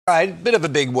All right, bit of a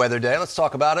big weather day. Let's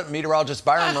talk about it. Meteorologist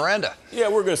Byron Miranda. Yeah,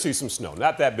 we're going to see some snow.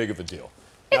 Not that big of a deal.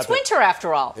 It's winter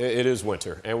after all. It is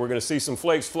winter, and we're going to see some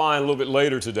flakes flying a little bit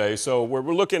later today. So what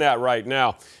we're looking at right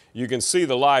now, you can see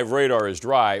the live radar is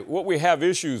dry. What we have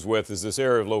issues with is this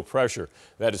area of low pressure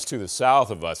that is to the south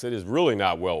of us. It is really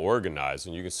not well organized,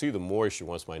 and you can see the moisture.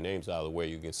 Once my name's out of the way,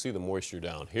 you can see the moisture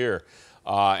down here,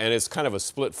 and it's kind of a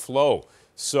split flow.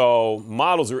 So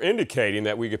models are indicating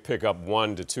that we could pick up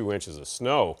 1 to 2 inches of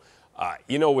snow.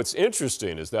 You know, what's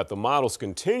interesting is that the models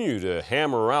continue to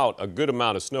hammer out a good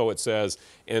amount of snow, it says,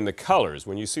 in the colors.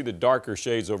 When you see the darker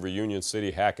shades over Union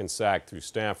City, Hackensack, through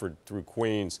Stanford, through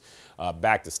Queens,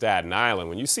 back to Staten Island,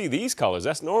 when you see these colors,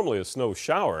 that's normally a snow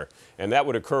shower, and that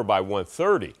would occur by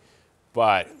 1:30.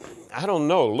 But I don't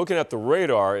know. Looking at the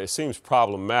radar, it seems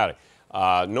problematic.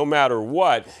 No matter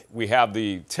what, we have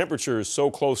the temperatures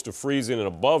so close to freezing and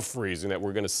above freezing that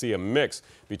we're going to see a mix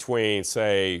between,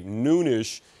 say,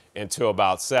 noonish until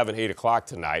about 7, 8 o'clock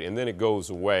tonight, and then it goes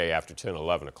away after 10,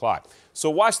 11 o'clock. So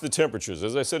watch the temperatures.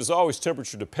 As I said, it's always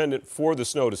temperature dependent for the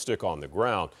snow to stick on the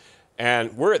ground.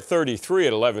 And we're at 33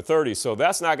 at 11:30, so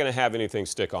that's not going to have anything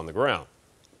stick on the ground.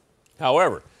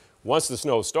 However, once the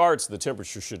snow starts, the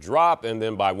temperature should drop, and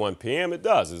then by 1 p.m. it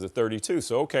does. It's at 32.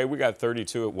 So, okay, we got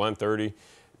 32 at 1:30,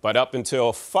 but up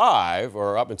until 5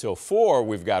 or up until 4,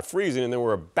 we've got freezing, and then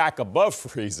we're back above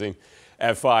freezing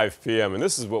at 5 p.m. And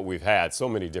this is what we've had so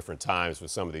many different times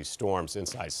with some of these storms,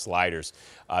 inside sliders,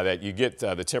 that you get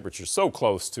the temperature so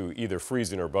close to either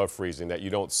freezing or above freezing that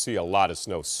you don't see a lot of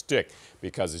snow stick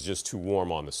because it's just too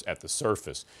warm at the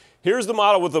surface. Here's the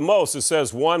model with the most. It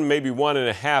says 1, maybe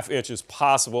 1.5 inches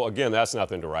possible. Again, that's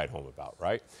nothing to write home about,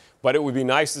 right? But it would be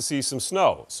nice to see some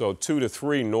snow. So 2 to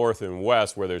 3 north and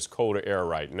west where there's colder air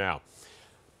right now.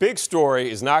 Big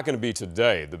story is not going to be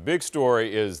today. The big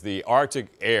story is the Arctic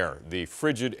air, the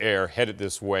frigid air headed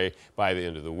this way by the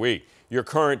end of the week. Your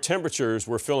current temperatures,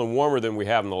 we're feeling warmer than we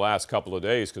have in the last couple of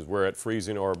days because we're at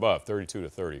freezing or above, 32 to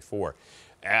 34.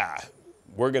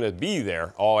 We're going to be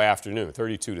there all afternoon,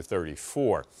 32 to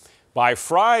 34. By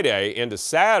Friday into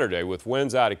Saturday with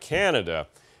winds out of Canada,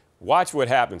 watch what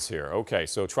happens here. Okay,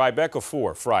 so Tribeca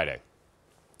 4, Friday.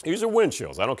 These are wind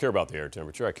chills. I don't care about the air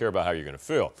temperature. I care about how you're going to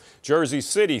feel. Jersey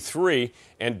City 3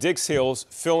 and Dix Hills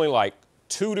feeling like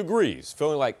 2 degrees,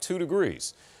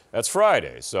 That's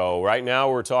Friday. So right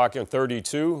now we're talking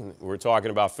 32. We're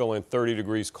talking about feeling 30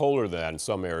 degrees colder than that in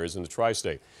some areas in the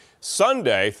tri-state.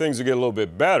 Sunday, things will get a little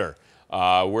bit better.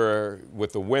 We're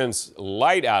with the winds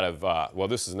light out of, well,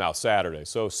 this is now Saturday.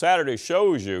 So Saturday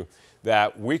shows you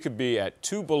that we could be at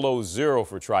 2 below 0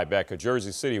 for Tribeca,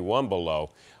 Jersey City 1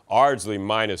 below, Ardsley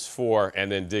 -4,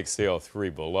 and then Dix Hill 3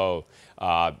 below.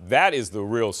 That is the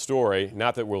real story.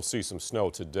 Not that we'll see some snow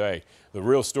today. The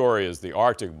real story is the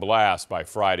Arctic blast by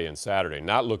Friday and Saturday.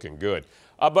 Not looking good.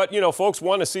 But, you know, folks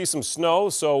want to see some snow,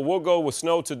 so we'll go with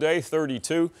snow today,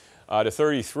 32 to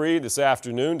 33 this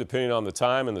afternoon, depending on the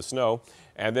time and the snow.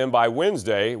 And then by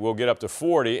Wednesday, we'll get up to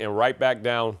 40 and right back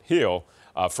downhill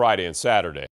Friday and Saturday.